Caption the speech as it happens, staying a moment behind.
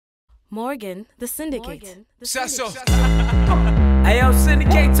Morgan, the Syndicate. Hey yo,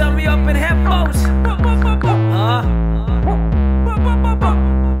 Syndicate, turn me up in headphones.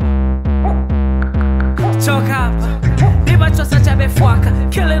 Choke up.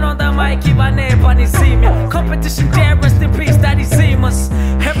 Killing on the mic, keep our name on his email. Competition there, rest in peace, Daddy Zemas.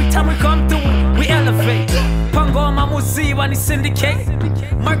 Every time we come through, we elevate. Pango Mamuzi when he syndicate.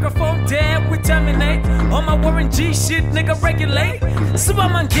 Microphone dead, we terminate. On my Warren G shit, nigga regulate.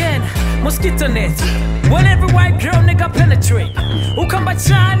 Superman again, mosquito net. When every white girl nigga penetrate. Ukamba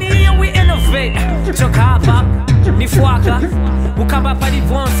chani and we innovate. Chokapa, ni fuaka. Ukamba padi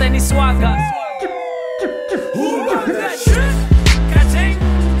vonsa ni swagger. Who run that shit? Ka-ching,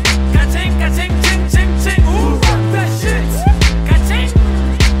 ka-ching, ka-ching, ching, ching, ching. Who run that shit? Ka-ching,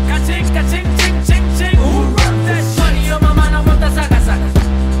 ka-ching, ka-ching, ching, ching, ching. Who run that shit? Money on my mind, I want the saga saga.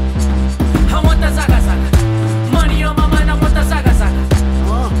 I want the saga saga. Money on my mind, I want the saga saga.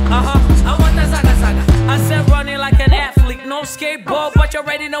 I want the saga saga. I said running like an athlete, no skateboard, but you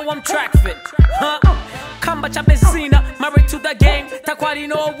already know I'm track fit. Kamba chapesina, married to the game, takwari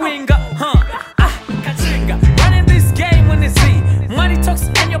no winger. CHINGA, running this game when it's Z. Money talks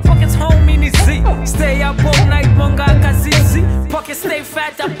in your pockets, home in it's Z. Stay up all night, monga kazizi. Pockets stay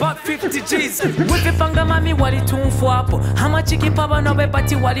fat, about 50 G's. Wifi panga mami wali tumfuapo. Hama chiki paba no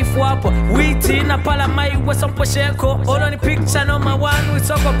bebati wali fuapo. Witi na pala mai wasompo sheko. All on the picture no ma one with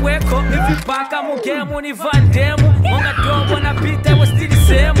soko pweko. If you back I'm game ni vandemu. Monga dobo na pita was still the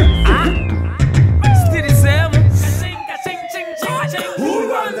same. Still the same.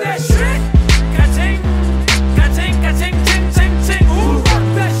 Who run that shit?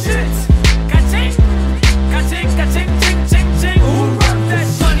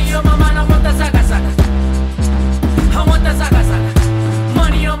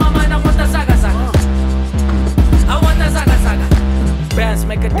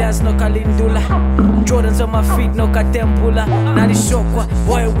 Make a dance, no kalindula. Jordans on my feet, no katembula. Nari shokwa,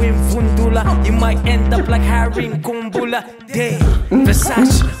 boy win fundula. You might end up like Harry Kumbula. Day,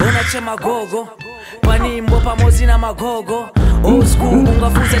 Versace, unache magogo. Panimbo pamozi na magogo. Old school,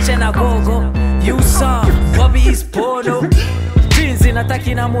 ungafunza chena gogo. You saw, Bobby is polo. Jeans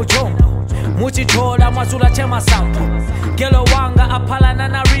inataki na mujongo. Muchichola, mazula chema sampo. Gelo wanga, apala na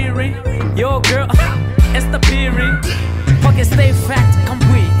nariri. Yo girl, it's the piri. Pocket stay fat, come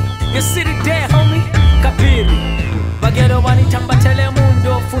with. You city there, homie, kapiri. Bagero wani tamba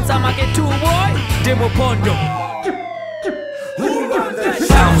telemundo. Funza make two boy, demo pondo.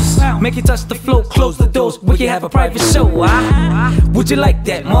 Bounce, make it touch the floor, close the doors. We can have a private show, Would you like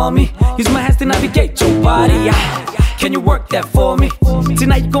that, mommy? Use my hands to navigate your body, Can you work that for me?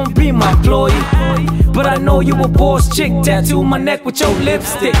 Tonight you gon' be my employee. But I know you a boss chick. Tattoo my neck with your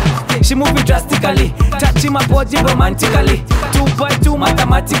lipstick. She moving drastically, touching my body romantically. 2x2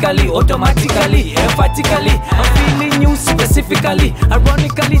 mathematically, automatically, emphatically. I'm feeling you specifically.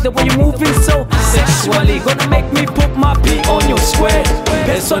 Ironically, the way you moving so sexually. Gonna make me put my P on your square.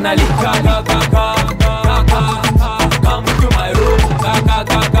 Personally, gaga gaga.